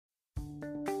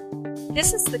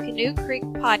This is the Canoe Creek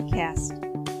Podcast.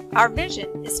 Our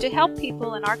vision is to help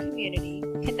people in our community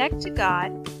connect to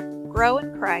God, grow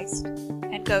in Christ,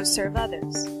 and go serve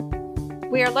others.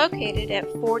 We are located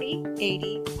at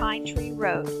 4080 Pine Tree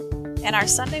Road, and our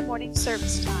Sunday morning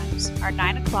service times are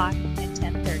 9 o'clock and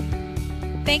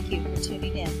 10:30. Thank you for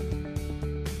tuning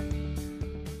in.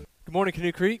 Good morning,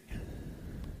 Canoe Creek.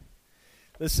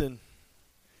 Listen,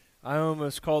 I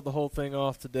almost called the whole thing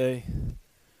off today.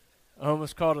 I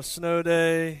almost called a snow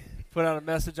day, put out a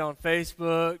message on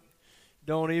Facebook,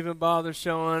 don't even bother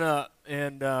showing up.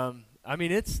 And,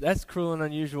 that's cruel and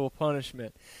unusual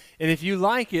punishment. And if you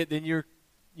like it, then you're,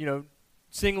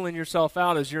 singling yourself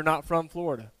out as you're not from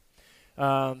Florida.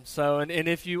 And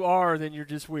if you are, then you're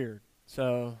just weird.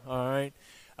 So, all right.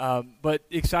 But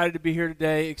excited to be here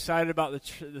today, excited about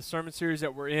the sermon series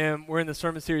that we're in. We're in the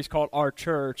sermon series called Our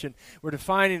Church, and we're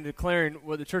defining and declaring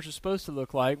what the church is supposed to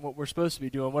look like, what we're supposed to be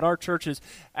doing, what our church is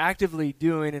actively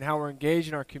doing, and how we're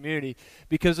engaging our community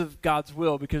because of God's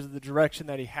will, because of the direction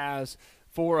that He has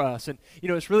for us. And,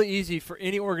 it's really easy for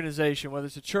any organization, whether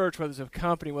it's a church, whether it's a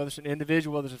company, whether it's an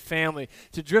individual, whether it's a family,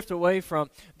 to drift away from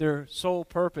their sole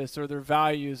purpose or their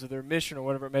values or their mission or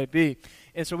whatever it may be.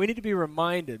 And so we need to be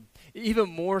reminded, even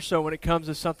more so when it comes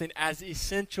to something as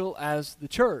essential as the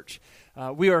church.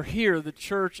 We are here. The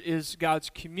church is God's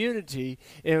community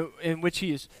in which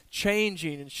He is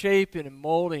changing and shaping and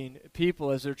molding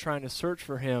people as they're trying to search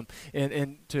for Him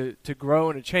and to grow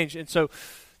and to change. And so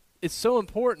it's so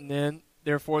important then,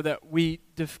 therefore, that we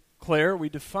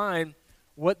define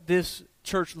what this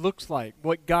church looks like,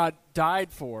 what God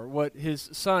died for, what His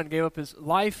Son gave up His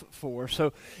life for.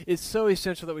 So it's so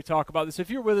essential that we talk about this.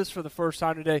 If you're with us for the first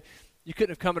time today, you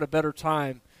couldn't have come at a better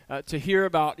time to hear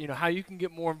about, how you can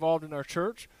get more involved in our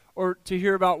church, or to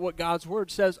hear about what God's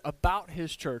Word says about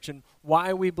His church and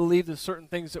why we believe the certain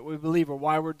things that we believe, or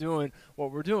why we're doing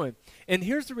what we're doing. And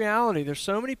here's the reality. There's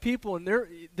so many people, and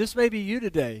this may be you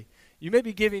today. You may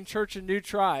be giving church a new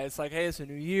try. It's like, hey, it's a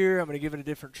new year. I'm going to give it a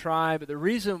different try. But the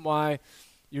reason why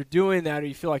you're doing that, or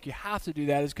you feel like you have to do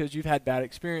that, is because you've had bad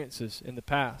experiences in the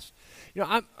past.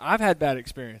 I've had bad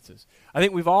experiences. I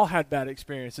think we've all had bad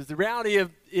experiences. The reality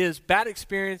is bad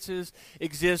experiences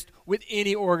exist with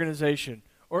any organization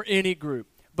or any group.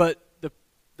 But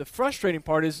the frustrating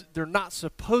part is they're not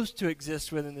supposed to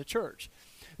exist within the church.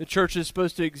 The church is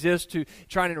supposed to exist to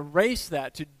try and erase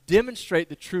that, to demonstrate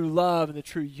the true love and the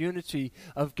true unity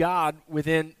of God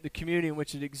within the community in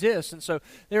which it exists. And so,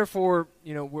 therefore,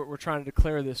 we're trying to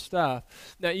declare this stuff.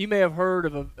 Now, you may have heard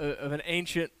of an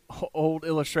ancient old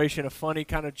illustration, a funny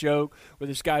kind of joke, where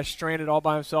this guy's stranded all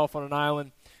by himself on an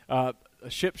island. A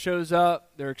ship shows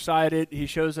up. They're excited. He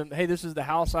shows them, hey, this is the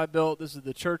house I built. This is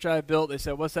the church I built. They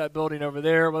said, what's that building over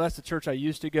there? Well, that's the church I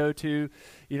used to go to,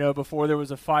 before there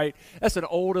was a fight. That's an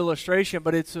old illustration,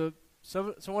 but it's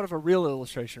somewhat of a real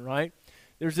illustration, right?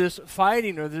 There's this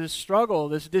fighting or this struggle,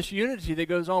 this disunity that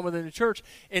goes on within the church,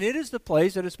 and it is the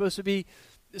place that is supposed to be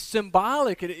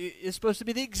symbolic. It's supposed to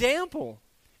be the example.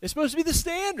 It's supposed to be the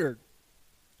standard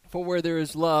for where there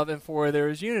is love and for where there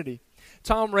is unity.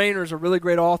 Tom Rainer is a really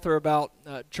great author about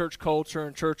church culture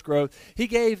and church growth. He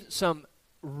gave some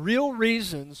real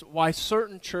reasons why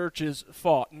certain churches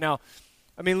fought. Now,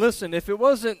 listen, if it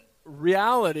wasn't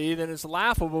reality, then it's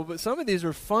laughable, but some of these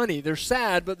are funny. They're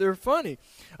sad, but they're funny.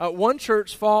 One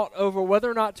church fought over whether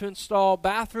or not to install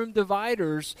bathroom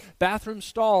dividers, bathroom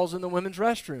stalls in the women's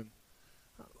restroom.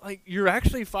 Like, you're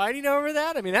actually fighting over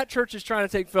that? That church is trying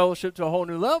to take fellowship to a whole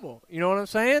new level. You know what I'm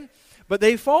saying? But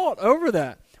they fought over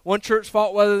that. One church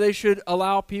fought whether they should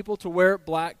allow people to wear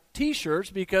black T-shirts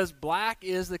because black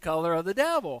is the color of the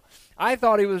devil. I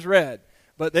thought he was red,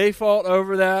 but they fought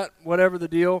over that, whatever the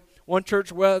deal. One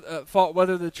church fought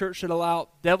whether the church should allow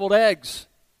deviled eggs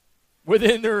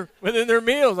within their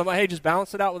meals. I'm like, hey, just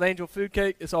balance it out with angel food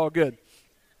cake. It's all good.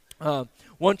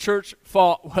 One church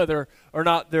fought whether or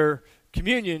not their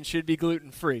communion should be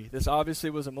gluten-free. This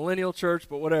obviously was a millennial church,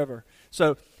 but whatever.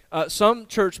 So some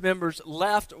church members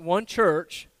left one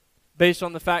church based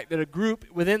on the fact that a group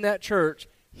within that church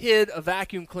hid a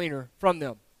vacuum cleaner from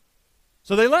them.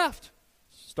 So they left.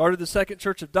 Started the Second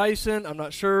Church of Dyson, I'm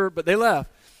not sure, but they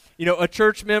left. A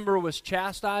church member was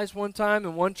chastised one time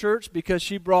in one church because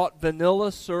she brought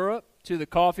vanilla syrup to the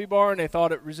coffee bar, and they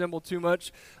thought it resembled too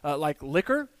much like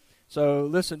liquor. So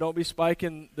listen, don't be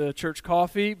spiking the church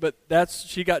coffee, but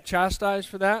she got chastised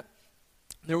for that.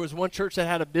 There was one church that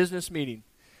had a business meeting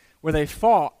where they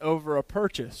fought over a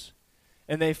purchase.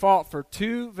 And they fought for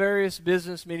 2 various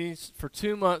business meetings for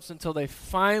 2 months until they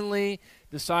finally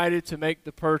decided to make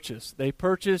the purchase. They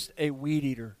purchased a weed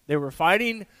eater. They were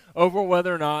fighting over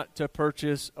whether or not to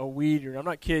purchase a weed eater. I'm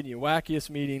not kidding you. Wackiest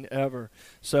meeting ever.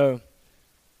 So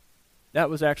that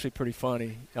was actually pretty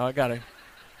funny. I got to...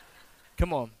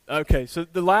 Come on. Okay, so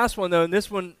the last one, though, and this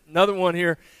one, another one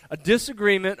here, a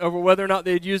disagreement over whether or not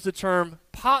they'd use the term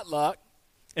potluck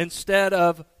instead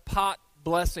of pot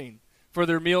blessing for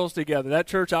their meals together. That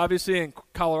church, obviously, in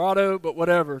Colorado, but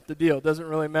whatever, the deal, doesn't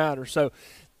really matter. So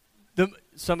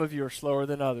some of you are slower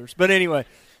than others. But anyway,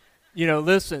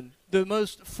 listen, the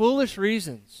most foolish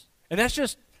reasons, and that's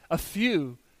just a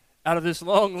few out of this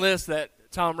long list that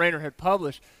Tom Rainer had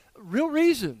published, real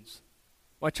reasons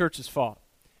why churches fought.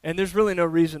 And there's really no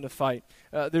reason to fight.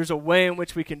 There's a way in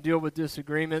which we can deal with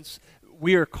disagreements.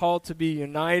 We are called to be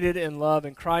united in love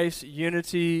in Christ,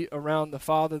 unity around the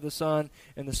Father, the Son,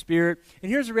 and the Spirit.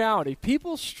 And here's the reality.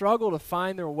 People struggle to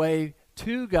find their way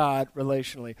to God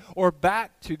relationally or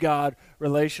back to God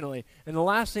relationally. And the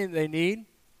last thing they need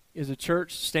is a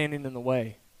church standing in the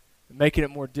way, making it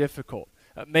more difficult,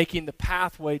 making the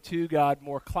pathway to God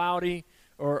more cloudy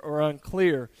or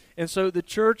unclear. And so the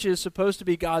church is supposed to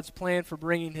be God's plan for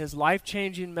bringing his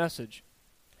life-changing message,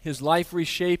 his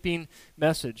life-reshaping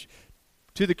message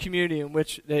to the community in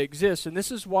which they exist. And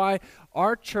this is why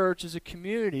our church is a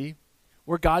community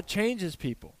where God changes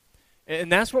people.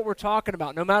 And that's what we're talking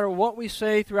about. No matter what we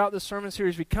say throughout the sermon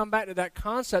series, we come back to that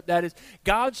concept that is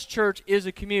God's church is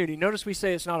a community. Notice we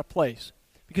say it's not a place,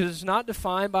 because it's not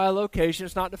defined by a location,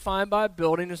 it's not defined by a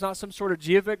building, it's not some sort of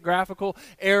geographical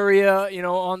area,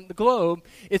 on the globe.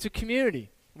 It's a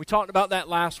community. We talked about that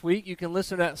last week. You can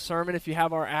listen to that sermon if you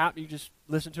have our app. You just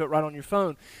listen to it right on your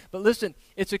phone. But listen,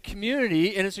 it's a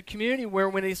community, and it's a community where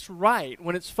when it's right,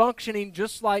 when it's functioning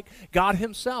just like God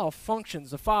himself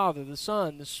functions, the Father, the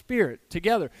Son, the Spirit,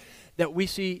 together, that we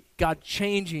see God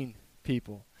changing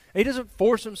people. He doesn't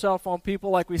force himself on people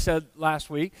like we said last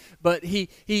week, but he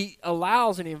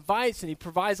allows and he invites and he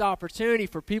provides opportunity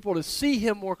for people to see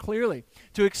him more clearly,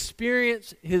 to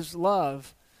experience his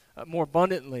love more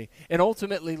abundantly, and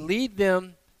ultimately lead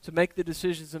them to make the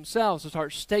decisions themselves, to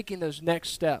start taking those next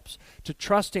steps, to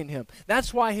trusting him.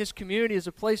 That's why his community is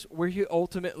a place where he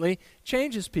ultimately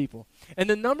changes people. And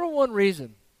the number one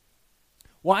reason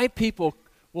why people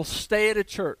will stay at a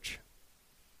church,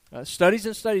 studies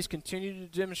and studies continue to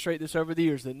demonstrate this over the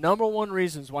years. The number one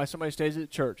reasons why somebody stays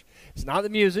at church, it's not the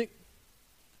music.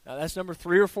 Now, that's number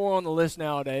 3 or 4 on the list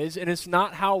nowadays. And it's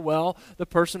not how well the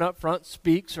person up front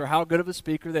speaks or how good of a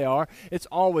speaker they are. It's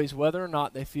always whether or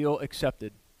not they feel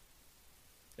accepted.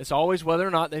 It's always whether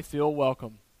or not they feel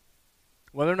welcome.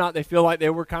 Whether or not they feel like they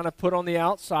were kind of put on the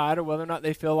outside, or whether or not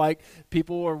they feel like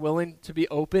people are willing to be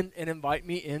open and invite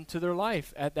me into their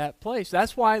life at that place.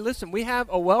 That's why, listen, we have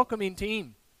a welcoming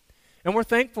team. And we're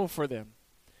thankful for them.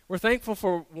 We're thankful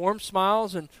for warm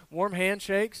smiles and warm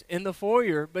handshakes in the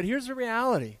foyer. But here's the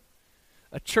reality.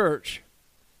 A church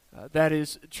that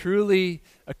is truly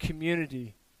a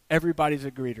community, everybody's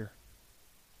a greeter.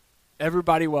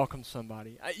 Everybody welcomes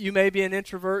somebody. You may be an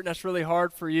introvert, and that's really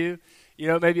hard for you.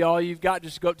 Maybe all you've got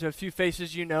just go up to a few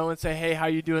faces and say, hey, how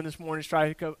you doing this morning?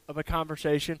 Strike up a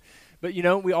conversation. But,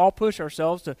 we all push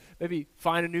ourselves to maybe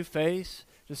find a new face,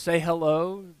 to say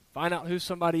hello, find out who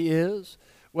somebody is,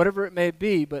 whatever it may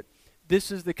be. But this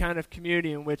is the kind of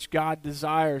community in which God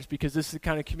desires, because this is the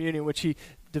kind of community in which he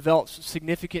develops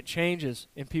significant changes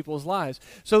in people's lives.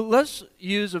 So let's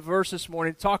use a verse this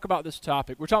morning to talk about this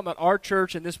topic. We're talking about our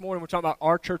church, and this morning we're talking about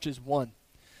our church is one.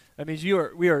 That means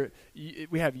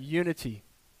we have unity.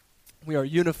 We are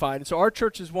unified. And so our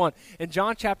church is one. In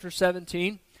John chapter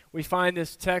 17, we find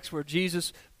this text where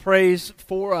Jesus prays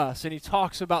for us, and he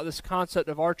talks about this concept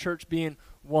of our church being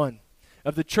one,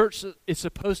 of the church that is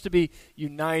supposed to be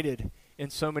united in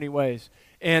so many ways.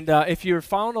 And if you're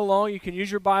following along, you can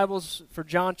use your Bibles for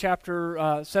John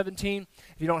chapter 17.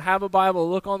 If you don't have a Bible,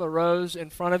 look on the rows in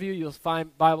front of you. You'll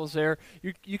find Bibles there.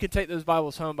 You can take those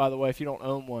Bibles home, by the way, if you don't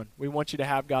own one. We want you to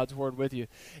have God's Word with you.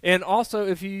 And also,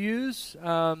 if you use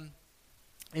the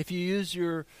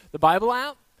Bible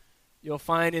app, you'll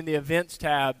find in the events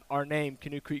tab our name,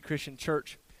 Canoe Creek Christian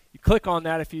Church. You click on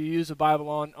that if you use a Bible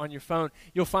on your phone.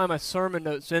 You'll find my sermon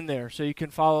notes in there, so you can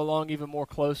follow along even more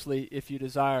closely if you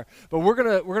desire. But we're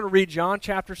gonna read John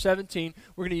chapter 17.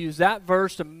 We're gonna use that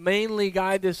verse to mainly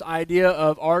guide this idea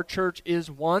of our church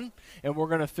is one, and we're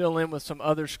gonna fill in with some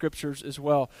other scriptures as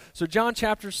well. So John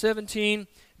chapter 17,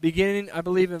 beginning, I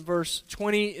believe, in verse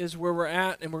 20 is where we're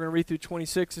at, and we're gonna read through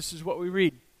 26. This is what we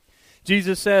read.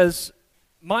 Jesus says,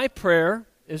 "My prayer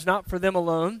is not for them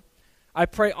alone. I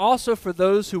pray also for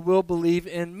those who will believe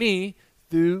in me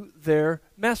through their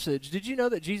message. Did you know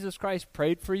that Jesus Christ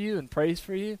prayed for you and prays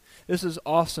for you? This is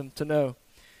awesome to know.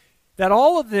 That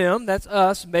all of them, that's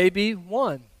us, may be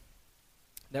one.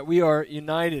 That we are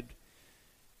united.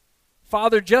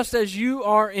 Father, just as you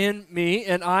are in me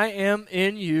and I am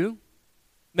in you,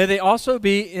 may they also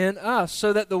be in us,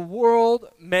 so that the world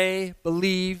may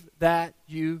believe that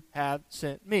you have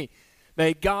sent me.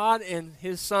 May God and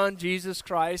His Son, Jesus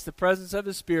Christ, the presence of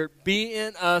His Spirit, be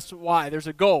in us. Why? There's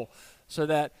a goal, so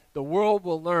that the world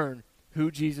will learn who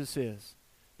Jesus is.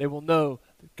 They will know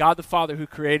that God the Father who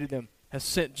created them has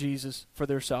sent Jesus for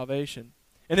their salvation.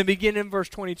 And then begin in verse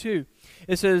 22.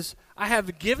 It says, I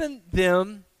have given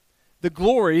them the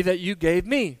glory that you gave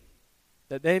me,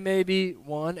 that they may be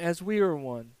one as we are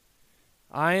one.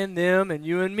 I and them and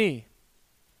you and me.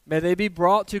 May they be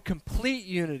brought to complete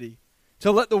unity,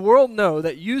 to let the world know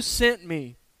that you sent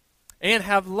me and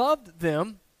have loved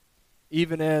them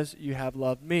even as you have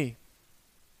loved me.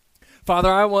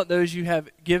 Father, I want those you have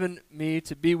given me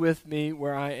to be with me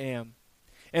where I am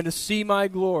and to see my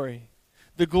glory,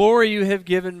 the glory you have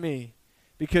given me,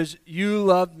 because you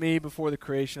loved me before the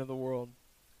creation of the world.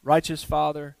 Righteous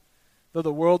Father, though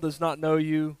the world does not know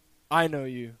you, I know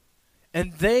you,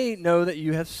 and they know that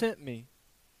you have sent me.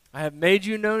 I have made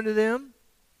you known to them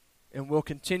and will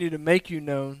continue to make you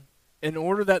known, in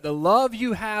order that the love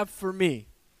you have for me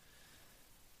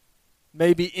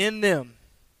may be in them,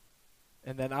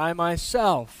 and that I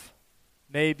myself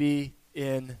may be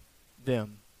in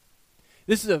them.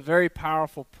 This is a very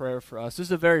powerful prayer for us. This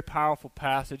is a very powerful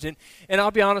passage. And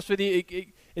I'll be honest with you,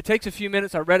 it takes a few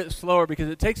minutes. I read it slower because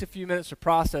it takes a few minutes to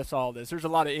process all this. There's a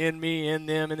lot of in me, in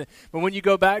them. But when you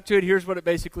go back to it, here's what it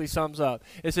basically sums up.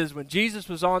 It says, when Jesus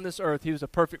was on this earth, He was a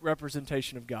perfect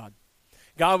representation of God.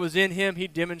 God was in Him. He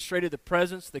demonstrated the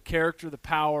presence, the character, the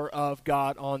power of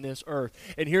God on this earth.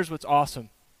 And here's what's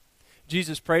awesome.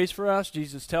 Jesus prays for us.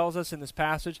 Jesus tells us in this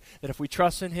passage that if we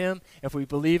trust in Him, if we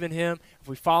believe in Him, if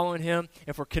we follow in Him,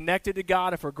 if we're connected to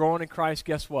God, if we're growing in Christ,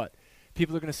 guess what?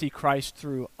 People are going to see Christ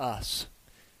through us.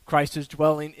 Christ is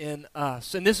dwelling in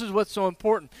us. And this is what's so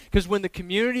important, because when the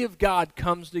community of God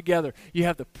comes together, you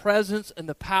have the presence and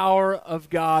the power of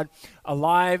God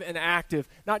alive and active,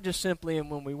 not just simply in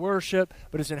when we worship,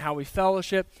 but it's in how we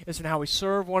fellowship, it's in how we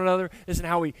serve one another, it's in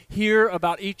how we hear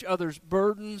about each other's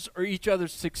burdens or each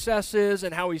other's successes,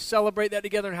 and how we celebrate that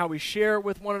together, and how we share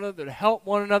with one another to help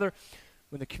one another.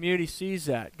 When the community sees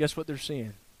that, guess what they're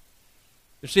seeing?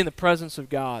 They're seeing the presence of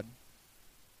God.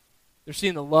 They're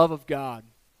seeing the love of God.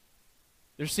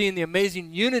 They're seeing the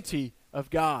amazing unity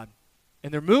of God,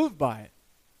 and they're moved by it.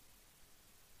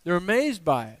 They're amazed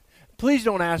by it. Please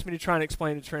don't ask me to try and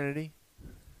explain the Trinity.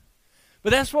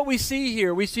 But that's what we see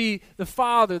here. We see the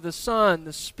Father, the Son,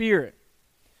 the Spirit.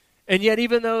 And yet,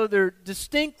 even though they're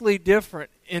distinctly different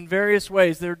in various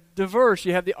ways, they're diverse.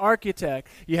 You have the architect,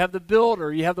 you have the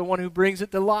builder, you have the one who brings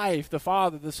it to life, the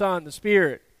Father, the Son, the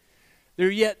Spirit.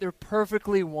 They're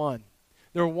perfectly one.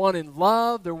 They're one in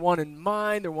love, they're one in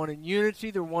mind, they're one in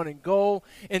unity, they're one in goal.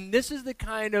 And this is the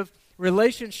kind of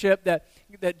relationship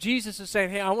that Jesus is saying,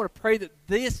 hey, I want to pray that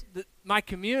my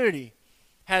community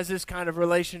has this kind of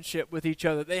relationship with each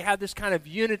other. They have this kind of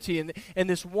unity and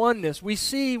this oneness. We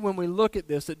see when we look at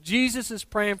this that Jesus is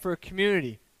praying for a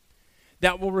community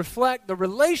that will reflect the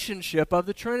relationship of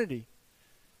the Trinity.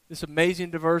 This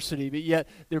amazing diversity, but yet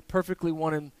they're perfectly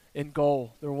one in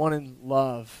goal. They're one in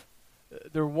love.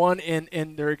 They're one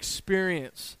in their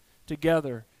experience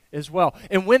together as well.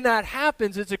 And when that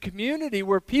happens, it's a community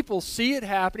where people see it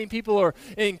happening, people are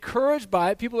encouraged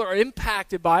by it, people are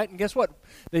impacted by it, and guess what?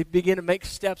 They begin to make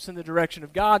steps in the direction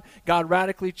of God. God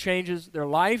radically changes their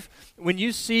life. When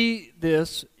you see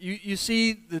this, you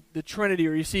see the Trinity,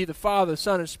 or you see the Father, the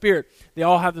Son, and Spirit, they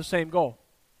all have the same goal.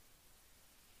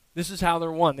 This is how they're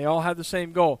one. They all have the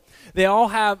same goal. They all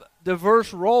have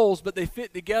diverse roles, but they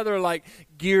fit together like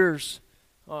gears.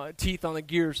 Teeth on the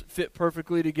gears fit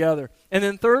perfectly together. And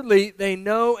then thirdly, they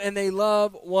know and they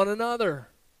love one another.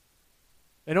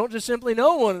 They don't just simply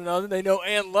know one another, they know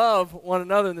and love one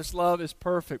another, and this love is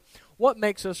perfect. What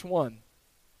makes us one?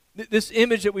 This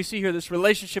image that we see here, this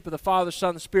relationship of the Father,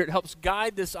 Son, and Spirit helps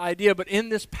guide this idea, but in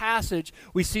this passage,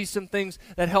 we see some things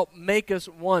that help make us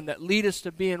one, that lead us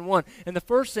to being one. And the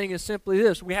first thing is simply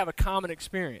this: we have a common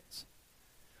experience.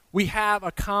 We have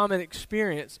a common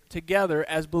experience together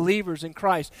as believers in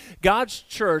Christ. God's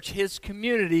church, His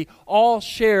community, all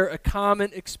share a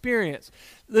common experience.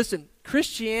 Listen,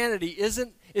 Christianity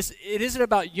isn't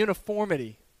about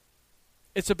uniformity.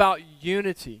 It's about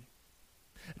unity.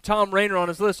 Tom Rainer on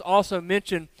his list also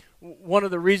mentioned one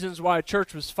of the reasons why a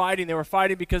church was fighting. They were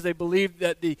fighting because they believed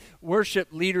that the worship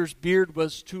leader's beard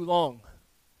was too long.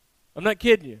 I'm not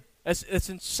kidding you. It's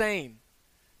insane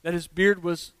that his beard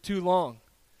was too long.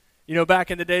 You know,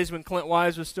 back in the days when Clint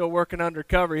Wise was still working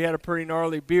undercover, he had a pretty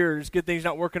gnarly beard. It's a good thing he's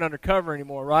not working undercover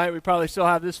anymore, right? We probably still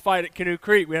have this fight at Canoe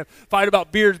Creek. We have a fight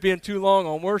about beards being too long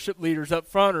on worship leaders up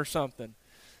front or something.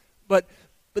 But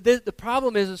the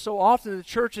problem is so often the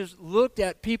church has looked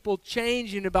at people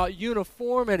changing about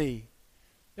uniformity.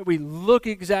 That we look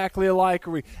exactly alike,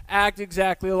 or we act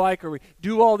exactly alike, or we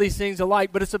do all these things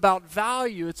alike, but it's about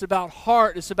value, it's about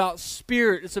heart, it's about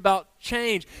spirit, it's about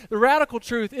change. The radical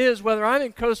truth is, whether I'm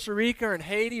in Costa Rica or in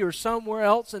Haiti or somewhere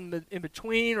else in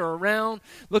between or around,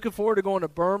 looking forward to going to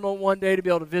Burma one day to be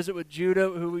able to visit with Judah,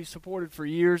 who we supported for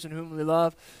years and whom we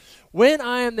love. When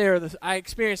I am there, I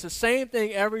experience the same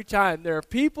thing every time. There are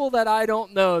people that I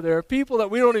don't know. There are people that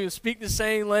we don't even speak the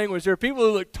same language. There are people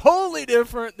who look totally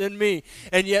different than me.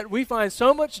 And yet we find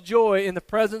so much joy in the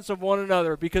presence of one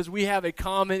another because we have a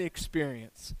common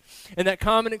experience. And that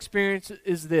common experience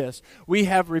is this. We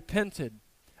have repented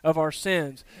of our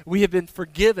sins. We have been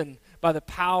forgiven by the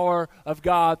power of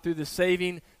God through the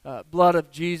saving blood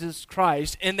of Jesus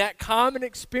Christ. And that common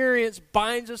experience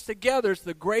binds us together. It's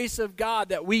the grace of God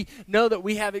that we know that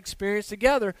we have experienced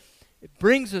together. It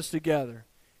brings us together.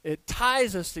 It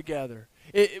ties us together.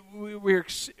 We're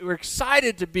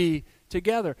excited to be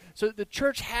together. So the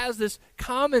church has this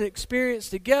common experience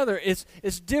together.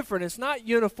 It's different. It's not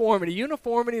uniformity.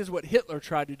 Uniformity is what Hitler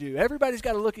tried to do. Everybody's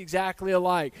got to look exactly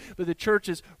alike. But the church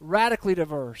is radically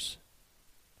diverse.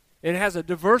 It has a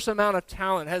diverse amount of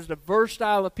talent, has a diverse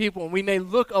style of people, and we may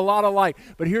look a lot alike.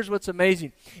 But here's what's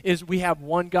amazing, is we have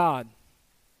one God.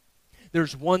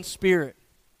 There's one Spirit.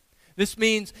 This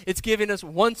means it's giving us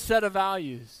one set of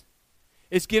values.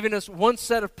 It's giving us one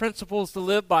set of principles to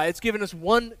live by. It's giving us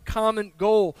one common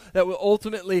goal that we'll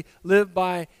ultimately live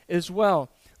by as well.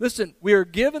 Listen, we are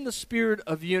given the spirit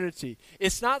of unity.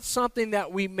 It's not something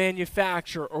that we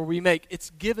manufacture or we make. It's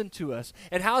given to us.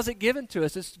 And how is it given to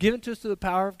us? It's given to us through the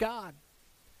power of God.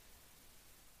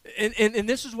 And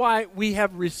this is why we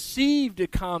have received a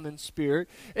common spirit.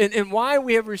 And why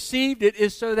we have received it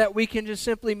is so that we can just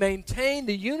simply maintain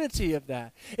the unity of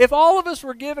that. If all of us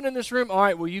were given in this room, all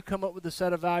right, well, you come up with the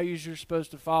set of values you're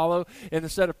supposed to follow and the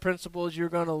set of principles you're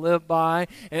going to live by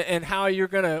and how you're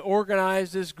going to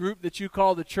organize this group that you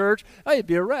call the church, oh, it'd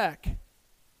be a wreck.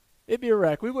 It'd be a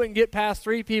wreck. We wouldn't get past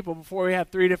 3 people before we have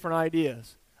 3 different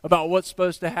ideas about what's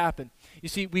supposed to happen. You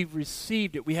see, we've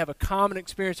received it. We have a common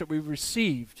experience that we've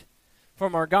received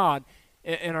from our God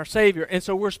and our Savior. And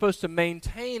so we're supposed to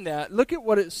maintain that. Look at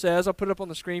what it says. I'll put it up on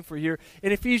the screen for you here.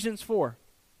 In Ephesians 4.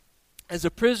 As a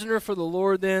prisoner for the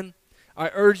Lord, then, I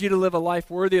urge you to live a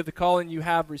life worthy of the calling you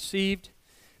have received.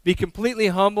 Be completely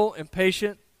humble and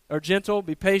patient, or gentle.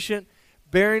 Be patient,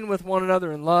 bearing with one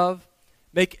another in love.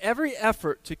 Make every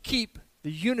effort to keep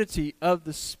the unity of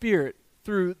the Spirit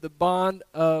through the bond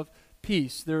of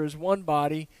peace. There is one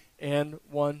body and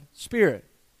one Spirit.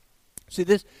 See,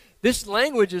 this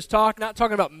language is not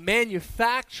talking about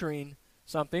manufacturing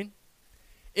something.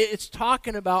 It's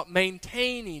talking about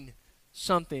maintaining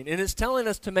something. And it's telling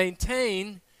us to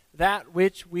maintain that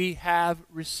which we have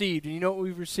received. And you know what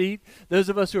we've received? Those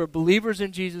of us who are believers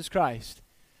in Jesus Christ.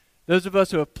 Those of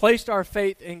us who have placed our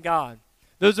faith in God.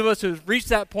 Those of us who have reached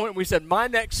that point where we said, my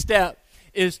next step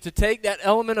is to take that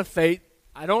element of faith.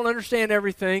 I don't understand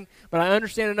everything, but I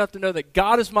understand enough to know that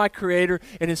God is my creator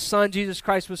and His Son, Jesus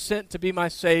Christ, was sent to be my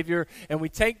Savior. And we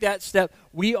take that step,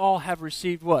 we all have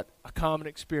received what? A common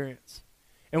experience.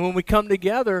 And when we come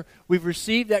together, we've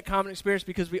received that common experience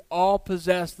because we all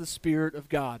possess the Spirit of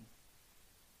God.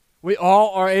 We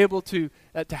all are able to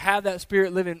have that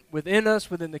Spirit living within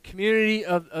us, within the community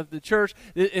of the church.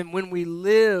 And when we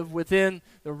live within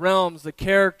the realms, the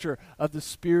character of the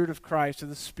Spirit of Christ, of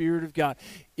the Spirit of God,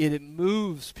 it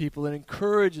moves people, it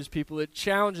encourages people, it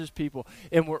challenges people.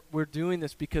 And we're doing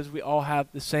this because we all have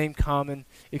the same common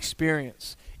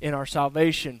experience in our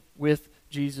salvation with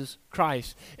Jesus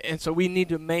Christ. And so we need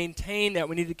to maintain that.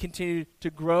 We need to continue to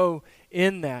grow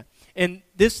in that. And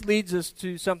this leads us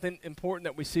to something important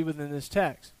that we see within this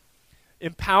text.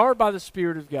 Empowered by the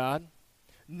Spirit of God,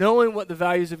 knowing what the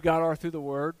values of God are through the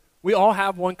Word, we all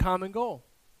have one common goal.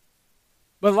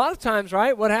 But a lot of times,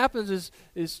 right, what happens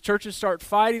is churches start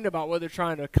fighting about what they're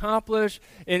trying to accomplish,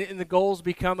 and the goals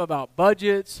become about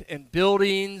budgets and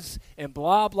buildings and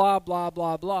blah, blah, blah,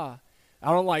 blah, blah.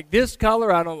 I don't like this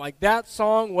color, I don't like that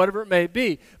song, whatever it may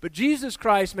be. But Jesus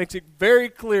Christ makes it very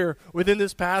clear within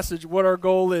this passage what our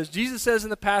goal is. Jesus says in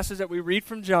the passage that we read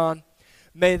from John,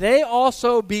 may they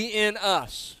also be in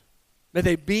us. May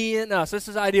they be in us. This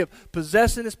is the idea of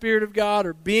possessing the Spirit of God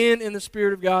or being in the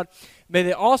Spirit of God. May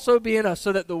they also be in us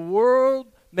so that the world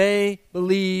may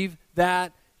believe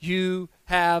that you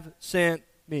have sent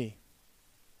me.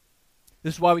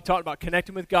 This is why we talked about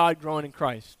connecting with God, growing in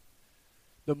Christ.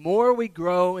 The more we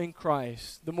grow in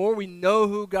Christ, the more we know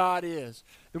who God is,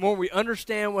 the more we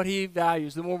understand what He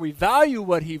values, the more we value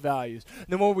what He values,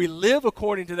 the more we live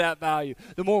according to that value,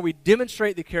 the more we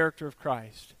demonstrate the character of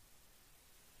Christ.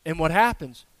 And what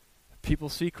happens? People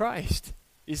see Christ.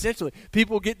 Essentially,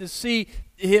 people get to see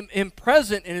Him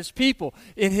present in His people,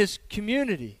 in His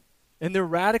community. And they're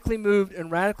radically moved and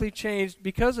radically changed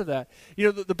because of that. You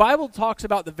know, the Bible talks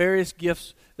about the various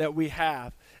gifts that we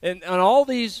have. And all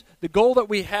these, the goal that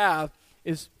we have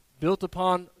is built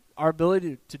upon our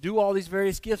ability to do all these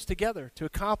various gifts together, to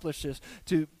accomplish this,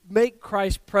 to make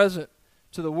Christ present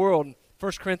to the world.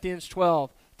 1 Corinthians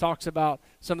 12 talks about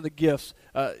some of the gifts.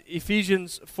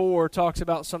 Ephesians 4 talks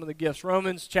about some of the gifts.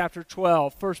 Romans chapter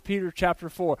 12, 1 Peter chapter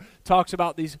 4 talks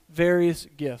about these various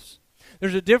gifts.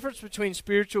 There's a difference between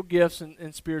spiritual gifts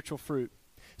and spiritual fruit.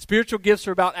 Spiritual gifts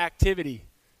are about activity.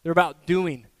 They're about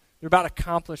doing. They're about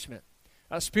accomplishment.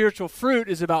 Spiritual fruit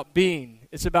is about being.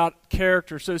 It's about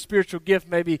character. So spiritual gift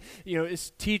maybe,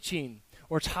 it's teaching,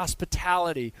 or it's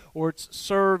hospitality, or it's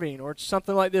serving, or it's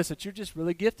something like this that you're just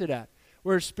really gifted at.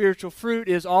 Whereas spiritual fruit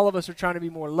is all of us are trying to be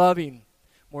more loving,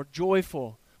 more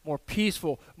joyful, more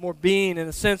peaceful, more being. In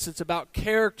a sense, it's about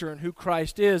character and who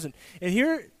Christ is. And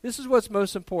here, this is what's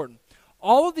most important.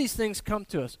 All of these things come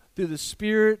to us through the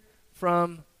Spirit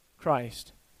from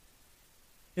Christ.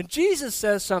 And Jesus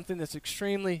says something that's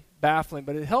extremely baffling,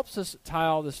 but it helps us tie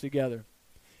all this together.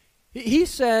 He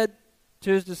said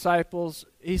to His disciples,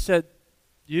 He said,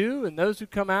 you and those who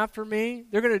come after me,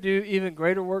 they're going to do even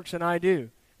greater works than I do.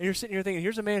 And you're sitting here thinking,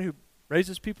 here's a man who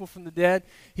raises people from the dead.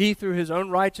 He, through His own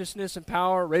righteousness and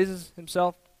power, raises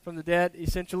Himself from the dead,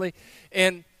 essentially.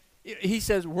 And He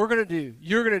says, you're going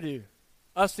to do,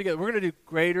 us together, we're going to do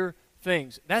greater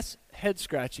things. That's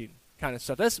head-scratching kind of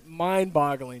stuff. That's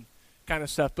mind-boggling kind of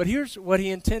stuff. But here's what He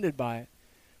intended by it.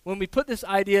 When we put this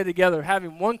idea together,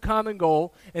 having one common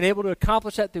goal and able to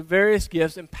accomplish that through various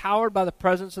gifts, empowered by the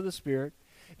presence of the Spirit,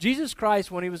 Jesus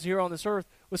Christ, when He was here on this earth,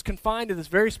 was confined to this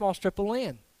very small strip of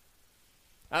land.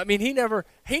 I mean, he never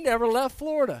left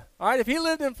Florida. All right, if He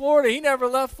lived in Florida, He never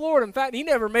left Florida. In fact, He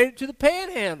never made it to the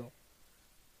Panhandle.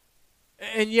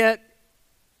 And yet,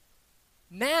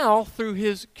 now, through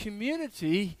His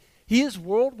community, He is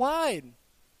worldwide.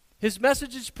 His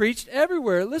message is preached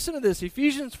everywhere. Listen to this.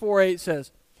 Ephesians 4:8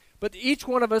 says, but to each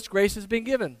one of us grace has been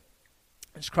given,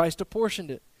 as Christ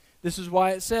apportioned it. This is why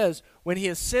it says, when He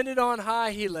ascended on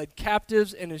high, He led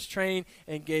captives in His train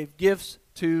and gave gifts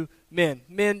to men.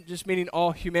 Men just meaning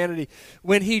all humanity.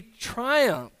 When He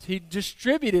triumphed, He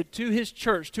distributed to His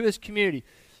church, to His community,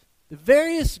 the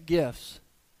various gifts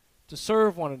to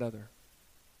serve one another,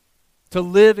 to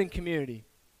live in community,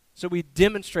 so we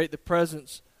demonstrate the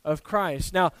presence of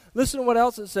Christ. Now, listen to what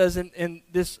else it says in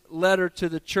this letter to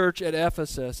the church at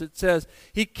Ephesus. It says,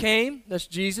 He came, that's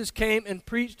Jesus, came and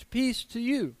preached peace to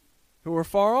you who were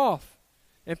far off,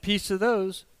 and peace to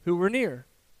those who were near.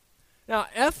 Now,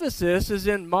 Ephesus is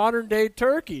in modern-day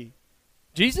Turkey.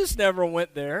 Jesus never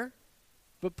went there,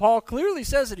 but Paul clearly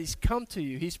says that He's come to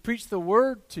you. He's preached the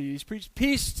word to you. He's preached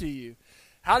peace to you.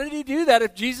 How did He do that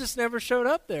if Jesus never showed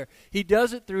up there? He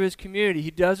does it through His community.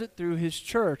 He does it through His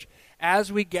church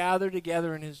as we gather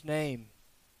together in His name.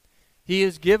 He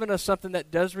has given us something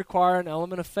that does require an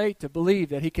element of faith to believe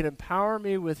that He can empower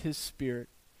me with His Spirit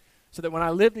so that when I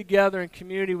live together in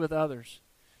community with others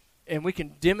and we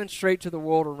can demonstrate to the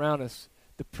world around us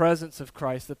the presence of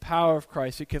Christ, the power of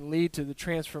Christ, it can lead to the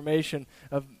transformation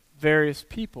of various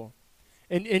people.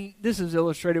 And this is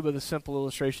illustrated with a simple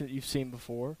illustration that you've seen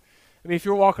before. I mean, if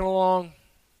you're walking along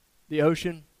the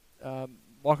ocean,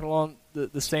 walking along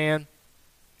the sand,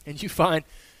 and you find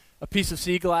a piece of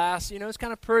sea glass, it's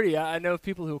kind of pretty. I know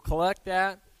people who collect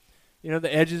that.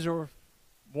 The edges are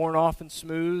worn off and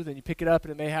smooth, and you pick it up,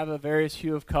 and it may have a various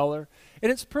hue of color.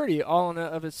 And it's pretty all in and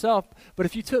of itself. But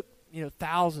if you took,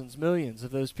 thousands, millions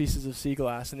of those pieces of sea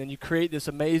glass, and then you create this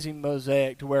amazing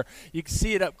mosaic to where you can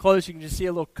see it up close, you can just see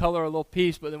a little color, a little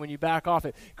piece, but then when you back off,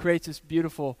 it creates this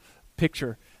beautiful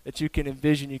picture that you can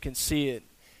envision, you can see it.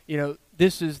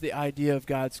 This is the idea of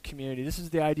God's community. This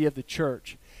is the idea of the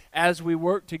church. As we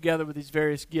work together with these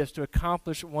various gifts to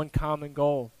accomplish one common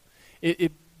goal,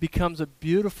 it becomes a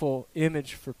beautiful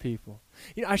image for people.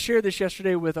 I shared this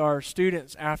yesterday with our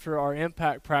students after our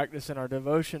impact practice and our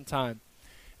devotion time.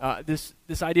 This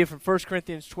idea from 1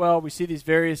 Corinthians 12, we see these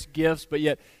various gifts, but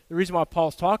yet the reason why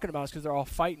Paul's talking about it is because they're all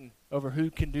fighting over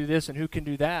who can do this and who can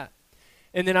do that.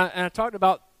 And then I talked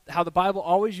about how the Bible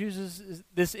always uses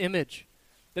this image,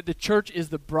 that the church is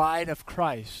the bride of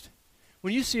Christ.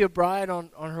 When you see a bride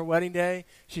on her wedding day,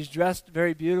 she's dressed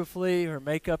very beautifully, her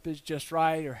makeup is just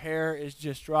right, her hair is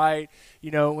just right.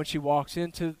 You know, when she walks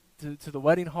into the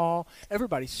wedding hall,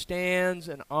 everybody stands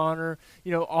in honor.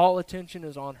 You know, all attention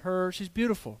is on her. She's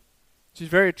beautiful. She's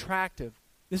very attractive.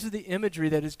 This is the imagery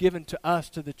that is given to us,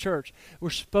 to the church. We're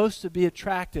supposed to be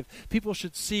attractive. People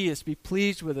should see us, be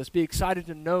pleased with us, be excited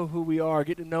to know who we are,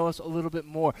 get to know us a little bit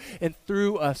more, and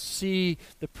through us see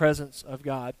the presence of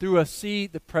God. Through us see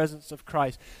the presence of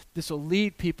Christ. This will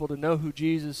lead people to know who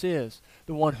Jesus is,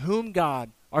 the one whom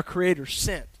God, our Creator,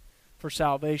 sent for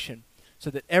salvation, so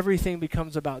that everything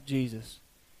becomes about Jesus.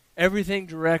 Everything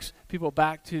directs people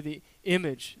back to the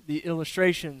image, the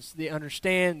illustrations, the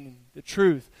understanding, the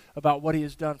truth about what He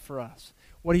has done for us,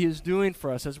 what He is doing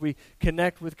for us. As we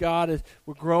connect with God, as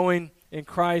we're growing in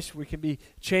Christ, we can be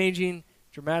changing,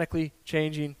 dramatically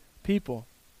changing people.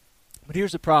 But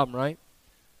here's the problem, right?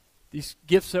 These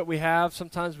gifts that we have,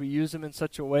 sometimes we use them in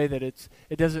such a way that it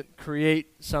doesn't create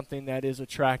something that is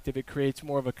attractive. It creates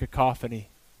more of a cacophony.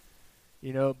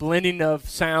 You know, blending of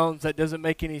sounds that doesn't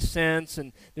make any sense,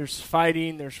 and there's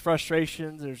fighting, there's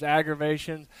frustrations, there's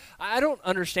aggravations. I don't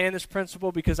understand this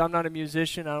principle because I'm not a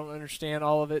musician. I don't understand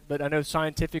all of it, but I know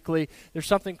scientifically there's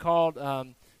something called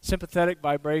sympathetic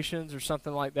vibrations or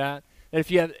something like that. That if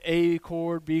you have A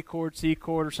chord, B chord, C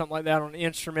chord, or something like that on an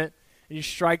instrument, and you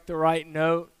strike the right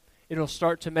note, it'll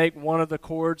start to make one of the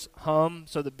chords hum.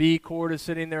 So the B chord is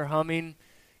sitting there humming.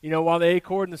 You know, while the A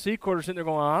chord and the C chord are sitting there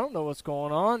going, I don't know what's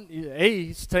going on. A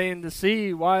is saying to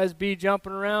C, why is B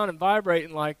jumping around and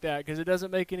vibrating like that? Because it doesn't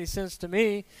make any sense to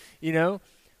me, you know.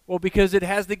 Well, because it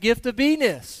has the gift of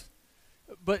B-ness.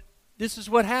 But this is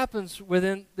what happens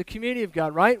within the community of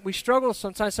God, right? We struggle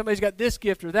sometimes. Somebody's got this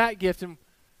gift or that gift, and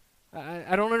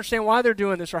I don't understand why they're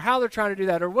doing this or how they're trying to do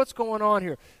that or what's going on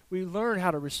here. We learn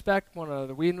how to respect one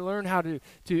another. We learn how to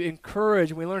encourage,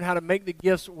 and we learn how to make the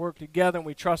gifts work together, and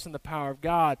we trust in the power of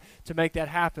God to make that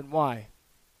happen. Why?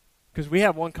 Because we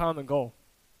have one common goal,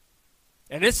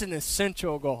 and it's an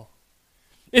essential goal.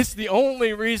 It's the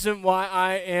only reason why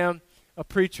I am a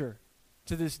preacher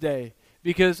to this day,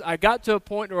 because I got to a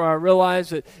point where I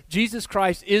realized that Jesus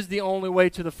Christ is the only way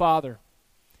to the Father.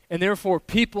 And therefore,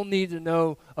 people need to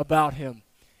know about Him.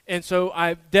 And so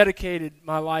I've dedicated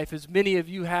my life, as many of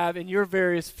you have in your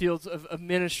various fields of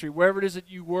ministry, wherever it is that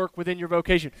you work within your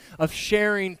vocation, of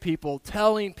sharing people,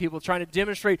 telling people, trying to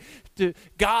demonstrate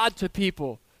God to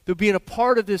people, through being a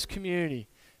part of this community,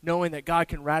 knowing that God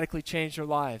can radically change their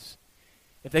lives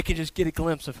if they can just get a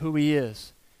glimpse of who He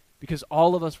is. Because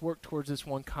all of us work towards this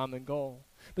one common goal.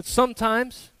 But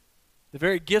sometimes, the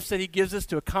very gifts that He gives us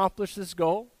to accomplish this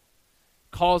goal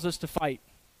cause us to fight,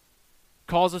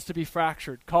 cause us to be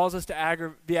fractured, cause us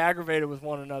to be aggravated with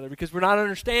one another because we're not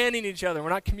understanding each other, we're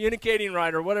not communicating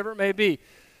right, or whatever it may be.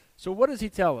 So what does He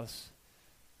tell us?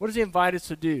 What does He invite us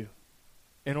to do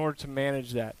in order to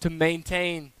manage that, to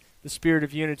maintain the spirit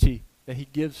of unity that He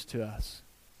gives to us?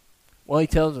 Well, He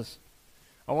tells us,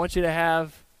 I want you to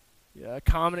have a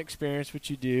common experience, which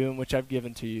you do and which I've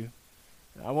given to you.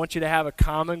 I want you to have a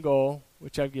common goal,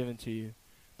 which I've given to you.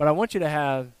 But I want you to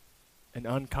have an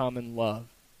uncommon love.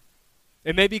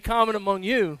 It may be common among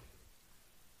you,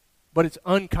 but it's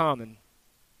uncommon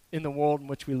in the world in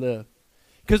which we live.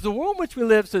 Because the world in which we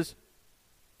live says,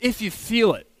 if you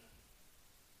feel it,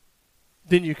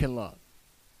 then you can love.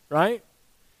 Right?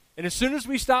 And as soon as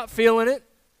we stop feeling it,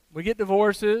 we get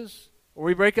divorces, or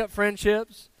we break up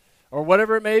friendships, or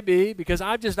whatever it may be, because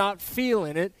I'm just not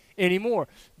feeling it anymore.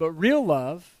 But real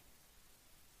love,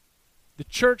 the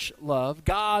church love,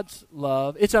 God's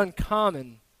love, it's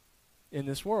uncommon in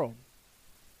this world.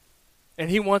 And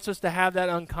He wants us to have that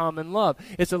uncommon love.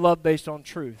 It's a love based on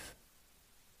truth.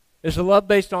 It's a love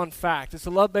based on fact. It's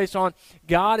a love based on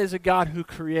God is a God who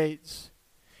creates.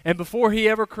 And before He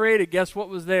ever created, guess what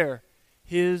was there?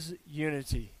 His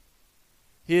unity.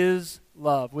 His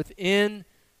love. Within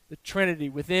the Trinity,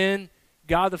 within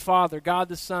God the Father, God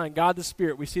the Son, God the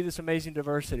Spirit, we see this amazing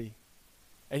diversity.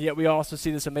 And yet we also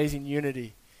see this amazing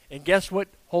unity. And guess what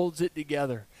holds it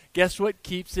together? Guess what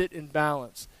keeps it in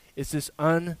balance? It's this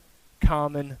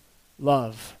uncommon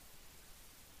love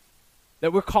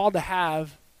that we're called to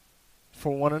have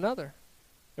for one another.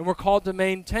 And we're called to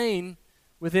maintain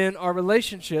within our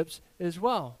relationships as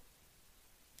well.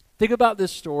 Think about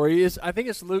this story. I think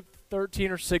it's Luke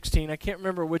 13 or 16. I can't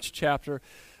remember which chapter.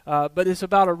 But it's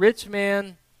about a rich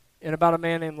man and about a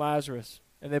man named Lazarus.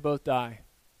 And they both die.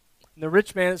 And the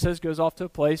rich man, it says, goes off to a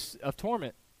place of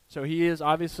torment. So he is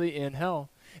obviously in hell.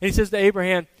 And he says to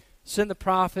Abraham, send the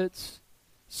prophets,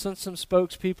 send some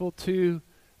spokespeople to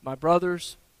my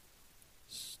brothers.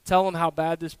 Tell them how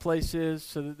bad this place is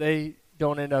so that they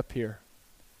don't end up here.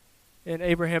 And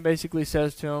Abraham basically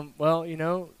says to him, well,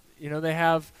 they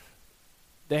have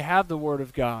the Word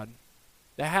of God.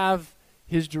 They have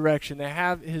His direction. They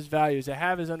have His values. They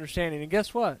have His understanding. And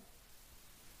guess what?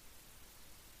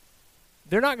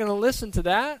 They're not going to listen to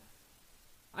that.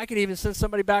 I can even send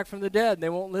somebody back from the dead, and they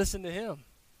won't listen to him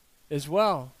as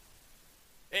well.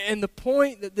 And the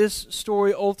point that this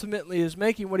story ultimately is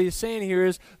making, what he's saying here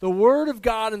is the Word of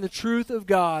God and the truth of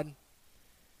God.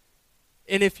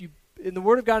 And in the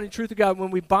Word of God and the truth of God,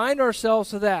 when we bind ourselves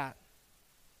to that,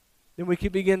 then we can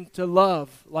begin to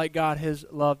love like God has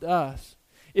loved us.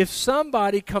 If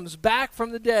somebody comes back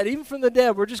from the dead, even from the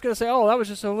dead, we're just going to say, oh, that was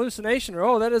just a hallucination, or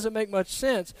oh, that doesn't make much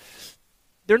sense.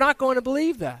 They're not going to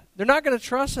believe that. They're not going to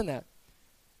trust in that.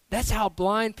 That's how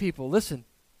blind people, listen,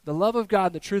 the love of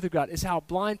God, the truth of God, is how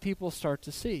blind people start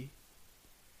to see.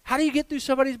 How do you get through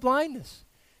somebody's blindness?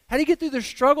 How do you get through their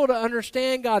struggle to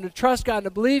understand God, to trust God,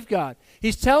 to believe God?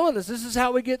 He's telling us this is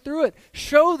how we get through it.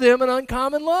 Show them an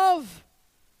uncommon love.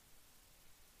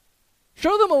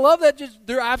 Show them a love that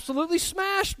they're absolutely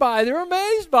smashed by, they're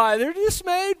amazed by, they're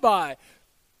dismayed by.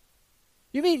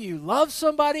 You mean you love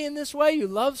somebody in this way? You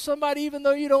love somebody even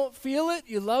though you don't feel it?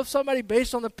 You love somebody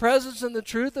based on the presence and the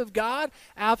truth of God?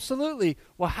 Absolutely.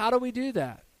 Well, how do we do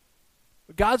that?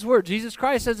 God's Word, Jesus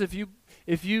Christ says, if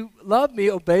you love me,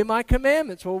 obey my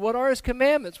commandments. Well, what are His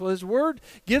commandments? Well, His Word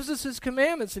gives us His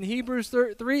commandments. In Hebrews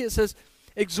 3, it says,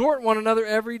 exhort one another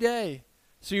every day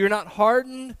so you're not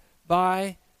hardened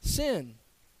by sin.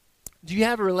 Do you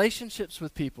have relationships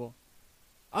with people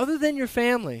other than your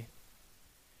family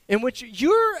in which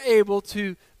you're able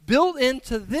to build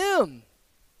into them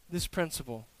this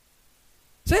principle?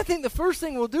 So I think the first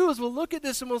thing we'll do is we'll look at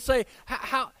this and we'll say,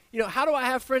 how do I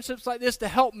have friendships like this to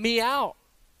help me out?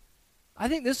 I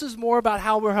think this is more about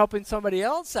how we're helping somebody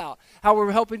else out, how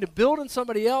we're helping to build in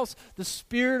somebody else the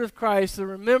Spirit of Christ, the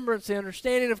remembrance, the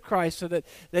understanding of Christ, so that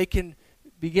they can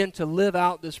begin to live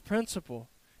out this principle.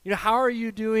 How are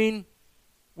you doing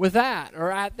with that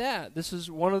or at that? This is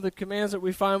one of the commands that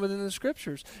we find within the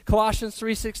Scriptures. Colossians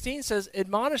 3:16 says,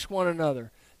 admonish one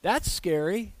another. That's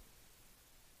scary.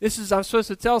 I'm supposed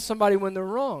to tell somebody when they're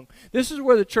wrong. This is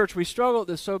where the church, we struggle with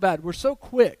this so bad. We're so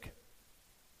quick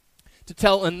to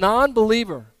tell a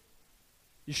non-believer,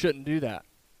 you shouldn't do that.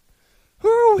 Who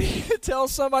are we to tell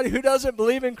somebody who doesn't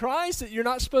believe in Christ that you're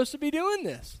not supposed to be doing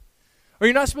this? Or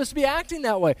you're not supposed to be acting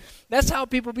that way? That's how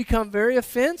people become very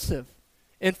offensive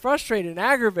and frustrated and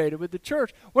aggravated with the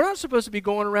church. We're not supposed to be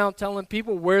going around telling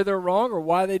people where they're wrong or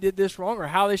why they did this wrong or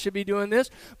how they should be doing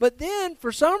this. But then,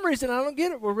 for some reason, I don't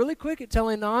get it, we're really quick at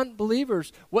telling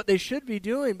non-believers what they should be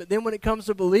doing. But then when it comes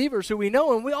to believers who we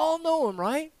know, and we all know them,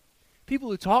 right? People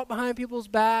who talk behind people's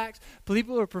backs,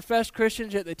 people who are professed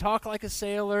Christians, yet they talk like a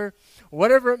sailor,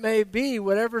 whatever it may be,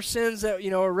 whatever sins that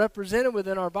are represented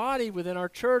within our body, within our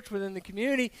church, within the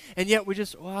community, and yet we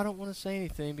just, I don't want to say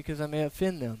anything because I may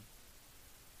offend them.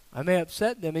 I may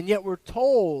upset them, and yet we're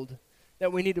told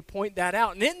that we need to point that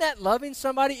out. And isn't that loving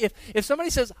somebody? If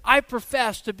somebody says, I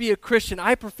profess to be a Christian,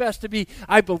 I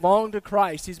belong to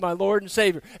Christ, He's my Lord and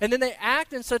Savior, and then they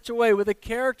act in such a way with a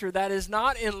character that is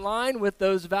not in line with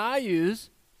those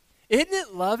values, isn't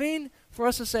it loving for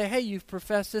us to say, hey, you've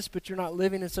professed this, but you're not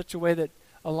living in such a way that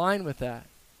align with that?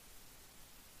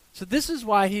 So this is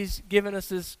why He's given us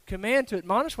this command to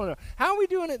admonish one another. How are we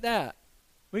doing at that?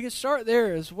 We can start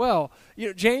there as well.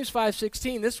 James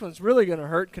 5:16, this one's really going to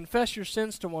hurt. Confess your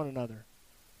sins to one another.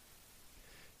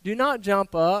 Do not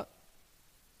jump up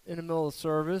in the middle of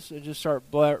service and just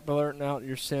start blurting out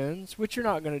your sins, which you're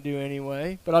not going to do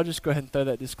anyway, but I'll just go ahead and throw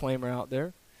that disclaimer out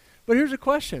there. But here's a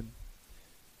question.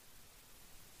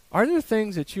 Are there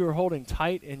things that you are holding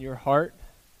tight in your heart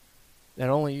that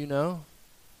only you know?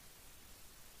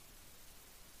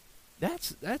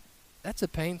 That's a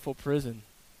painful prison.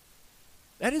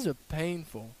 That is a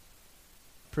painful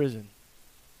prison.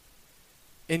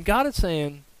 And God is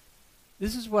saying,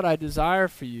 this is what I desire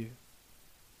for you,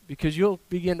 because you'll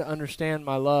begin to understand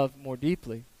my love more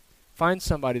deeply. Find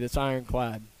somebody that's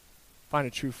ironclad. Find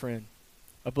a true friend,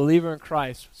 a believer in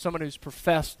Christ, someone who's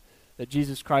professed that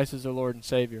Jesus Christ is their Lord and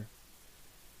Savior.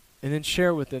 And then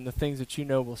share with them the things that you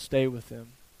know will stay with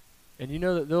them. And you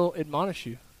know that they'll admonish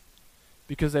you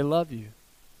because they love you.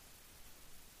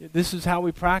 This is how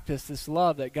we practice this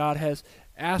love that God has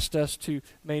asked us to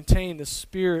maintain, the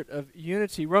spirit of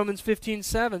unity. Romans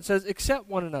 15:7 says, accept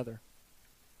one another.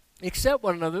 Accept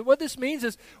one another. What this means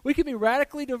is we can be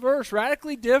radically diverse,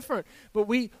 radically different, but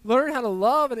we learn how to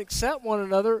love and accept one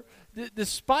another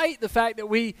despite the fact that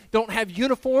we don't have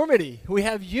uniformity, we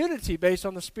have unity based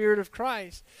on the Spirit of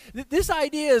Christ. This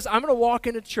idea is, I'm going to walk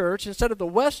into church instead of the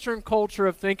Western culture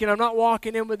of thinking. I'm not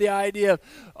walking in with the idea of,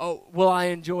 oh, will I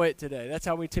enjoy it today? That's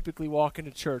how we typically walk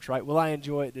into church, right? Will I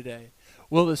enjoy it today?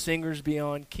 Will the singers be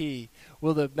on key?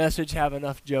 Will the message have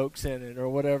enough jokes in it, or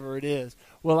whatever it is?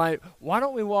 Why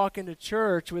don't we walk into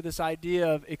church with this idea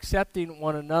of accepting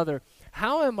one another?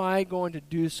 How am I going to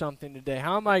do something today?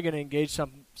 How am I going to engage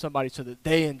somebody so that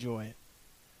they enjoy it?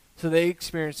 So they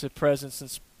experience the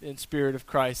presence and Spirit of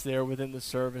Christ there within the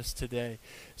service today.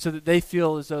 So that they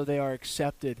feel as though they are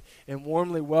accepted and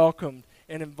warmly welcomed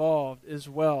and involved as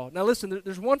well. Now listen,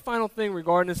 there's one final thing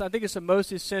regarding this. I think it's the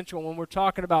most essential when we're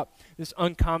talking about this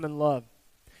uncommon love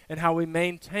and how we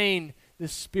maintain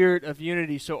this spirit of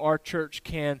unity so our church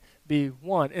can be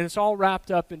one. And it's all wrapped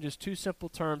up in just two simple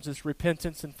terms: it's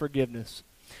repentance and forgiveness.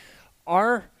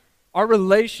 Our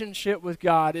relationship with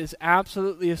God is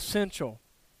absolutely essential.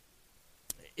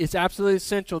 It's absolutely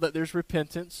essential that there's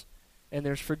repentance and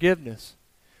there's forgiveness.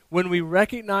 When we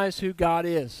recognize who God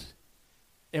is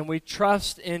and we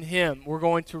trust in Him, we're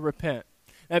going to repent.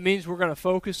 That means we're going to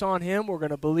focus on Him. We're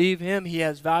going to believe Him. He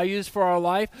has values for our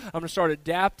life. I'm going to start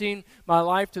adapting my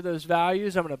life to those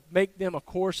values. I'm going to make them a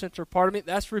core central part of me.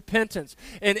 That's repentance.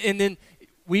 And then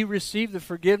we receive the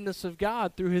forgiveness of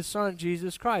God through His Son,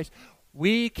 Jesus Christ.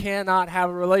 We cannot have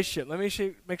a relationship. Let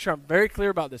me make sure I'm very clear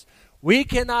about this. We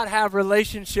cannot have a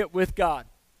relationship with God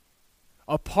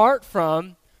apart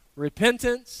from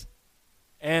repentance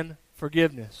and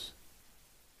forgiveness.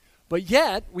 But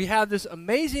yet, we have this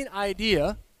amazing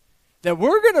idea that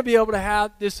we're going to be able to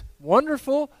have this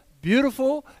wonderful,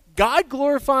 beautiful,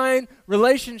 God-glorifying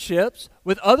relationships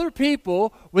with other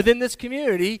people within this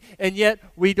community, and yet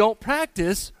we don't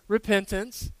practice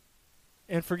repentance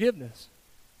and forgiveness.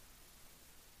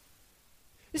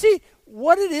 You see,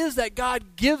 what it is that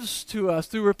God gives to us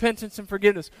through repentance and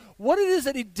forgiveness, what it is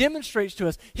that He demonstrates to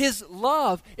us, His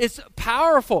love, it's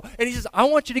powerful. And He says, I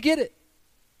want you to get it.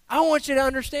 I want you to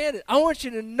understand it. I want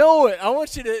you to know it. I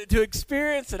want you to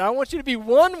experience it. I want you to be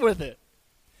one with it.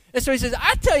 And so He says,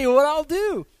 I tell you what I'll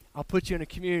do. I'll put you in a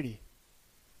community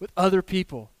with other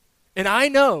people. And I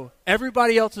know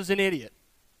everybody else is an idiot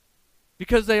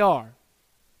because they are.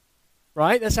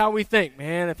 Right? That's how we think.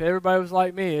 Man, if everybody was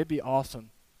like me, it'd be awesome.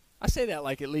 I say that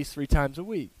like at least 3 times a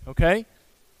week, okay?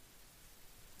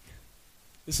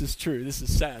 This is true. This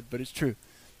is sad, but it's true.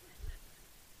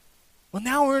 Well,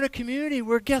 now we're in a community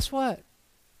where, guess what?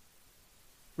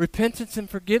 Repentance and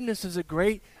forgiveness is a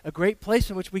great place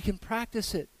in which we can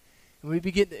practice it. And we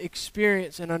begin to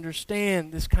experience and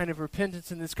understand this kind of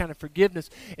repentance and this kind of forgiveness.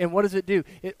 And what does it do?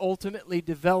 It ultimately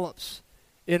develops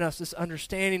in us this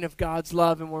understanding of God's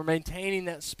love, and we're maintaining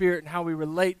that spirit and how we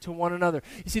relate to one another.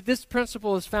 You see, this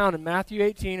principle is found in Matthew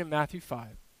 18 and Matthew 5.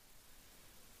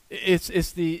 It's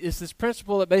this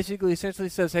principle that basically essentially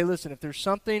says, hey, listen, if there's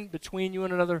something between you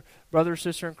and another brother or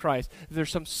sister in Christ, if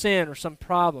there's some sin or some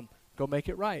problem, go make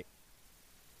it right.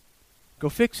 Go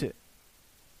fix it.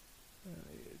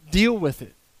 Deal with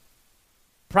it.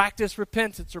 Practice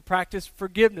repentance or practice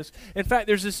forgiveness. In fact,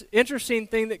 there's this interesting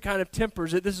thing that kind of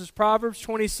tempers it. This is Proverbs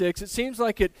 26. It seems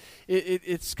like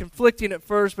it's conflicting at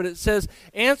first, but it says,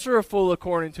 answer a fool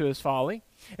according to his folly.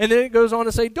 And then it goes on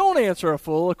to say, don't answer a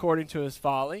fool according to his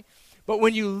folly. But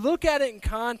when you look at it in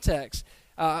context,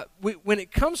 when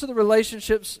it comes to the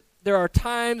relationships, there are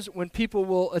times when people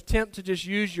will attempt to just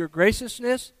use your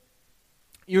graciousness,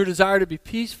 your desire to be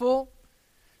peaceful.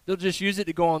 They'll just use it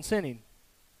to go on sinning.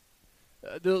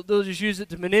 They'll just use it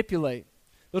to manipulate.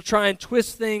 They'll try and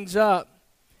twist things up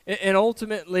and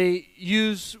ultimately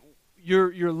use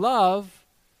your love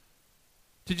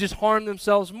to just harm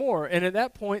themselves more. And at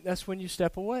that point, that's when you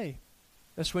step away.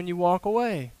 That's when you walk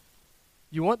away.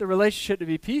 You want the relationship to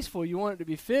be peaceful. You want it to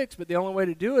be fixed, but the only way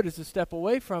to do it is to step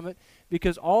away from it,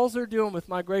 because all they're doing with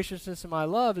my graciousness and my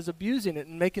love is abusing it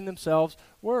and making themselves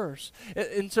worse.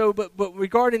 And so, but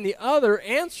regarding the other,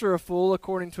 answer a fool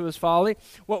according to his folly,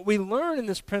 what we learn in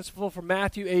this principle from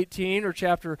Matthew 18 or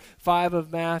chapter 5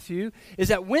 of Matthew is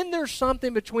that when there's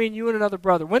something between you and another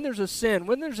brother, when there's a sin,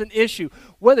 when there's an issue,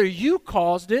 whether you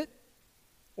caused it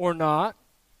or not,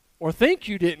 or think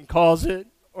you didn't cause it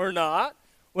or not,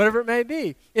 whatever it may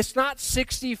be. It's not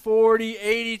 60-40,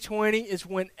 80-20. It's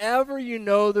whenever you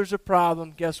know there's a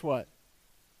problem, guess what?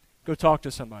 Go talk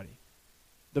to somebody,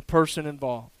 the person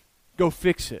involved. Go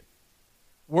fix it.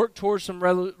 Work towards some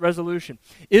resolution.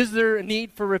 Is there a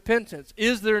need for repentance?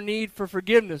 Is there a need for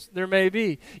forgiveness? There may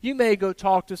be. You may go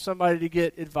talk to somebody to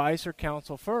get advice or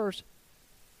counsel first.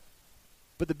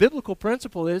 But the biblical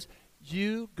principle is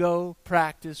you go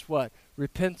practice what?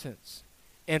 Repentance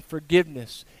and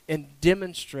forgiveness and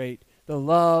demonstrate the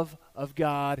love of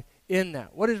God in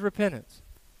that. What is repentance?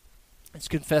 It's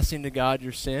confessing to God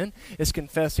your sin. It's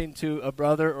confessing to a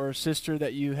brother or a sister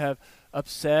that you have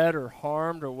upset or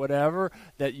harmed or whatever,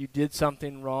 that you did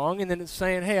something wrong. And then it's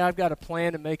saying, hey, I've got a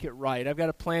plan to make it right. I've got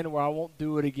a plan to where I won't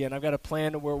do it again. I've got a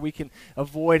plan to where we can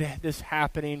avoid this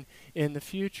happening in the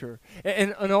future.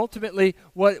 And ultimately,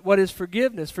 what is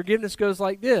forgiveness? Forgiveness goes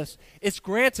like this. It's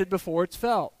granted before it's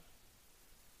felt.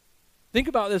 Think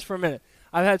about this for a minute.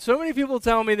 I've had so many people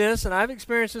tell me this, and I've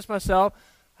experienced this myself.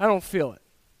 I don't feel it.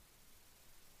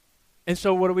 And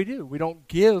so what do? We don't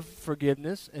give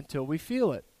forgiveness until we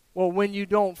feel it. Well, when you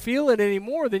don't feel it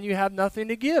anymore, then you have nothing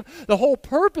to give. The whole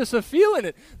purpose of feeling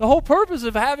it, the whole purpose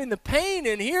of having the pain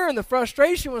in here and the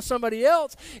frustration with somebody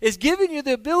else is giving you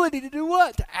the ability to do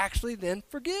what? To actually then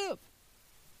forgive.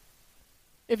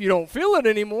 If you don't feel it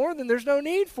anymore, then there's no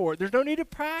need for it. There's no need to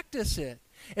practice it.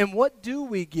 And what do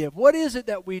we give? What is it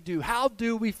that we do? How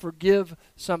do we forgive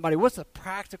somebody? What's the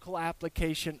practical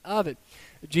application of it?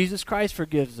 Jesus Christ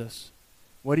forgives us.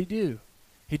 What did he do?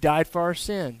 He died for our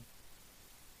sin.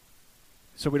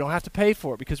 So we don't have to pay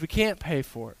for it because we can't pay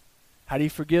for it. How do you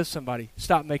forgive somebody?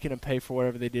 Stop making them pay for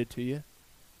whatever they did to you.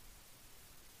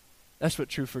 That's what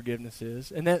true forgiveness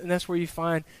is. And that's where you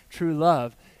find true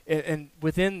love. And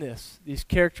within this, these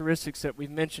characteristics that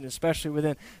we've mentioned, especially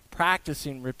within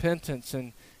practicing repentance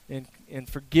and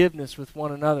forgiveness with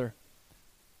one another,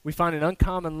 we find an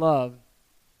uncommon love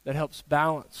that helps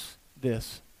balance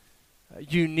this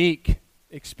unique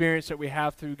experience that we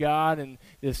have through God and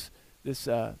this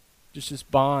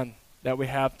bond that we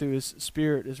have through His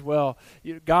Spirit as well.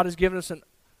 God has given us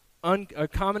a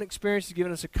common experience. He's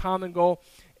given us a common goal.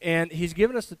 And He's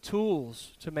given us the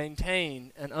tools to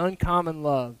maintain an uncommon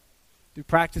love through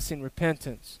practicing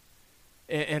repentance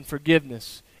and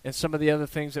forgiveness and some of the other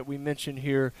things that we mentioned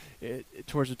here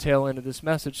towards the tail end of this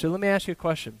message. So let me ask you a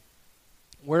question.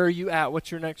 Where are you at?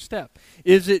 What's your next step?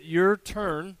 Is it your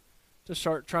turn to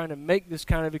start trying to make this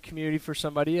kind of a community for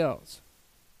somebody else?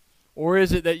 Or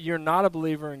is it that you're not a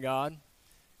believer in God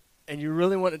and you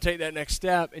really want to take that next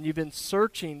step and you've been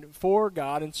searching for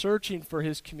God and searching for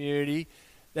His community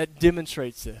that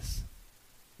demonstrates this,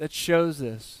 that shows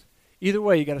this? Either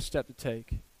way, you got a step to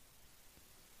take.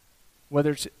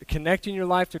 Whether it's connecting your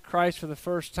life to Christ for the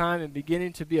first time and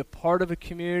beginning to be a part of a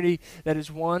community that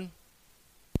is one,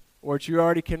 or it's you're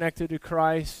already connected to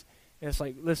Christ, and it's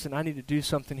like, listen, I need to do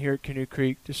something here at Canoe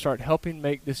Creek to start helping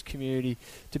make this community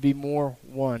to be more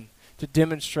one, to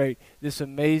demonstrate this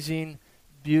amazing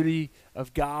beauty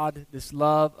of God, this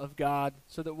love of God,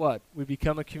 so that what? We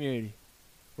become a community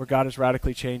where God is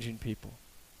radically changing people.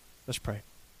 Let's pray.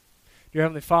 Dear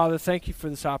Heavenly Father, thank you for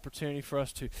this opportunity for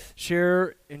us to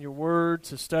share in your word,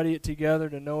 to study it together,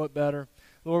 to know it better.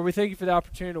 Lord, we thank you for the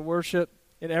opportunity to worship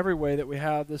in every way that we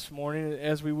have this morning,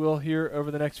 as we will here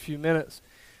over the next few minutes.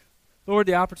 Lord,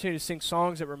 the opportunity to sing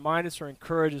songs that remind us or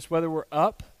encourage us, whether we're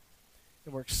up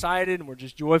and we're excited and we're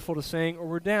just joyful to sing, or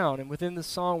we're down. And within the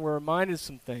song, we're reminded of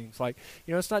some things. Like,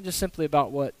 it's not just simply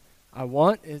about what I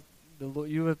want.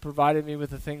 You have provided me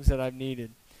with the things that I've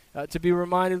needed. To be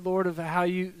reminded, Lord, of how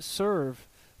you serve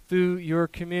through your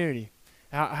community.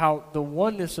 How the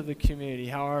oneness of the community,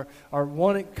 how our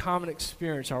one common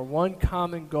experience, our one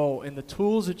common goal, and the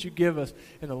tools that you give us,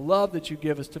 and the love that you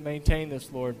give us to maintain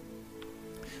this, Lord.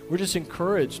 We're just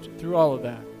encouraged through all of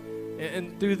that.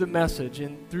 And through the message,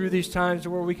 and through these times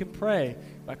where we can pray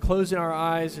by closing our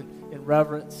eyes in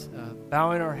reverence,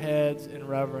 bowing our heads in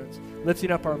reverence,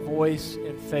 lifting up our voice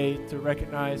in faith to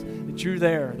recognize that you're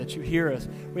there, that you hear us.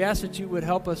 We ask that you would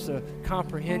help us to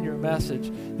comprehend your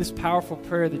message, this powerful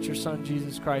prayer that your Son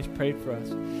Jesus Christ prayed for us.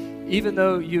 Even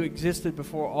though you existed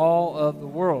before all of the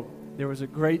world, there was a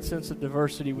great sense of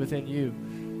diversity within you,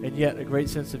 and yet a great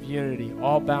sense of unity,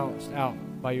 all balanced out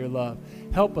by your love.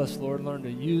 Help us, Lord, learn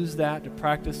to use that, to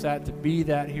practice that, to be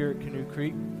that here at Canoe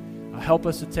Creek. Help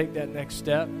us to take that next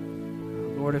step.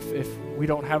 Lord, if we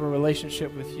don't have a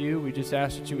relationship with you, we just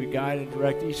ask that you would guide and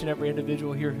direct each and every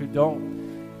individual here who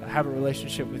don't have a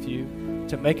relationship with you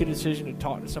to make a decision to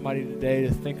talk to somebody today,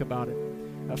 to think about it.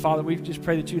 Father, we just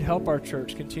pray that you'd help our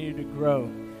church continue to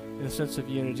grow in a sense of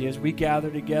unity. As we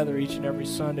gather together each and every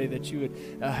Sunday, that you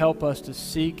would help us to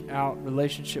seek out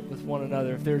relationship with one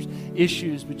another. If there's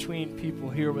issues between people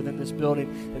here within this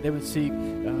building, that they would seek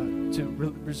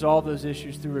to resolve those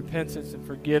issues through repentance and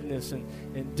forgiveness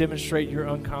and demonstrate your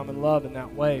uncommon love in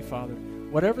that way, Father.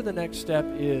 Whatever the next step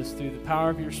is, through the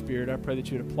power of your Spirit, I pray that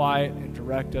you would apply it and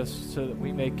direct us so that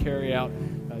we may carry out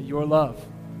your love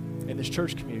in this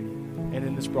church community and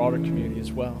in this broader community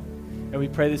as well. And we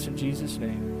pray this in Jesus'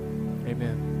 name.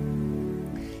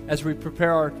 Amen. As we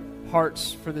prepare our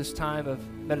hearts for this time of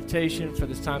meditation, for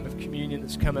this time of communion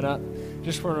that's coming up,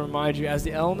 just want to remind you, as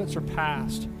the elements are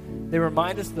passed, they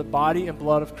remind us of the body and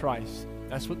blood of Christ.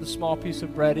 That's what the small piece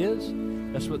of bread is.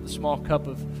 That's what the small cup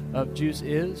of juice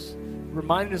is.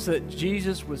 Reminding us that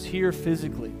Jesus was here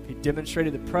physically. He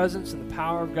demonstrated the presence and the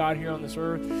power of God here on this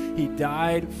earth. He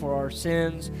died for our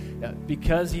sins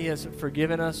because he has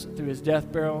forgiven us through his death,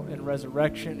 burial, and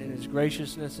resurrection, and his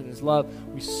graciousness and his love.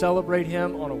 We celebrate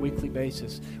him on a weekly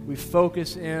basis. We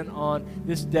focus in on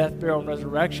this death, burial, and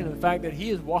resurrection, and the fact that he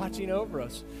is watching over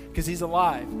us because he's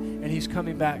alive and he's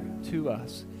coming back to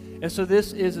us. And so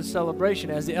this is a celebration.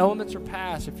 As the elements are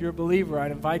passed, if you're a believer,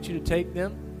 I'd invite you to take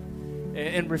them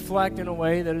and reflect in a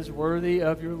way that is worthy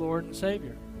of your Lord and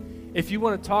Savior. If you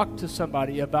want to talk to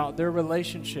somebody about their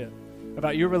relationship,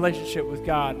 about your relationship with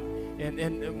God,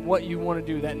 and what you want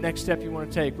to do, that next step you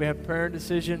want to take, we have prayer and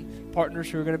decision partners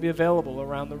who are going to be available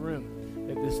around the room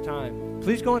at this time.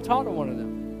 Please go and talk to one of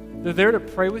them. They're there to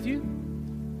pray with you,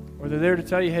 or they're there to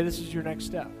tell you, hey, this is your next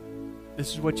step.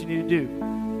 This is what you need to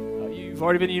do. You've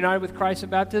already been united with Christ in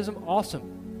baptism?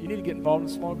 Awesome. You need to get involved in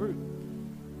a small group.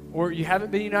 Or you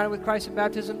haven't been united with Christ in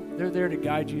baptism? They're there to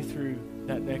guide you through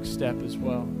that next step as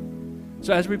well.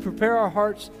 So as we prepare our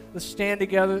hearts, let's stand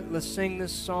together, let's sing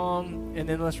this song, and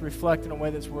then let's reflect in a way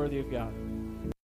that's worthy of God.